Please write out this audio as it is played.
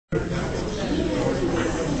First,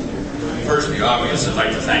 the obvious, I'd like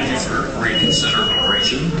to thank you for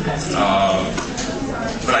reconsideration,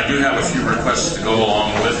 but I do have a few requests to go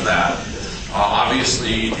along with that.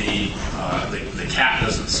 Obviously, the CAT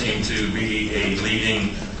doesn't seem to be a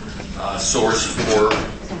leading source for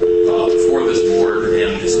this board,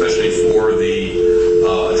 and especially for the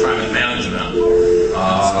attribution management.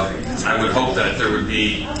 I would hope that there would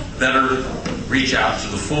be better reach out to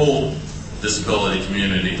the full disability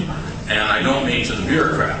community, and I don't mean to the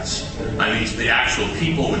bureaucrats. I mean to the actual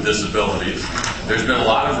people with disabilities. There's been a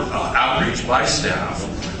lot of outreach by staff,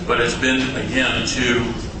 but it's been, again,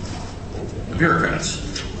 to the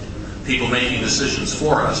bureaucrats. People making decisions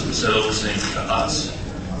for us instead of listening to us.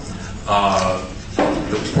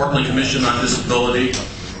 The Portland Commission on Disability,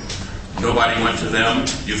 nobody went to them.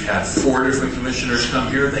 You've had 4 different commissioners come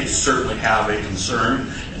here. They certainly have a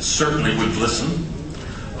concern and certainly would listen.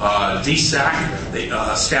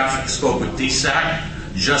 DSAC, staff spoke with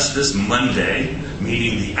DSAC just this Monday,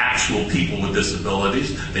 meeting the actual people with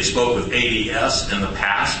disabilities. They spoke with ADS in the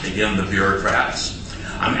past, again, the bureaucrats.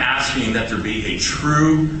 I'm asking that there be a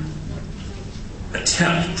true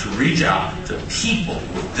attempt to reach out to people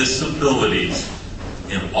with disabilities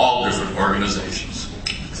in all different organizations.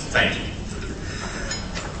 Thank you.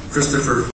 Christopher.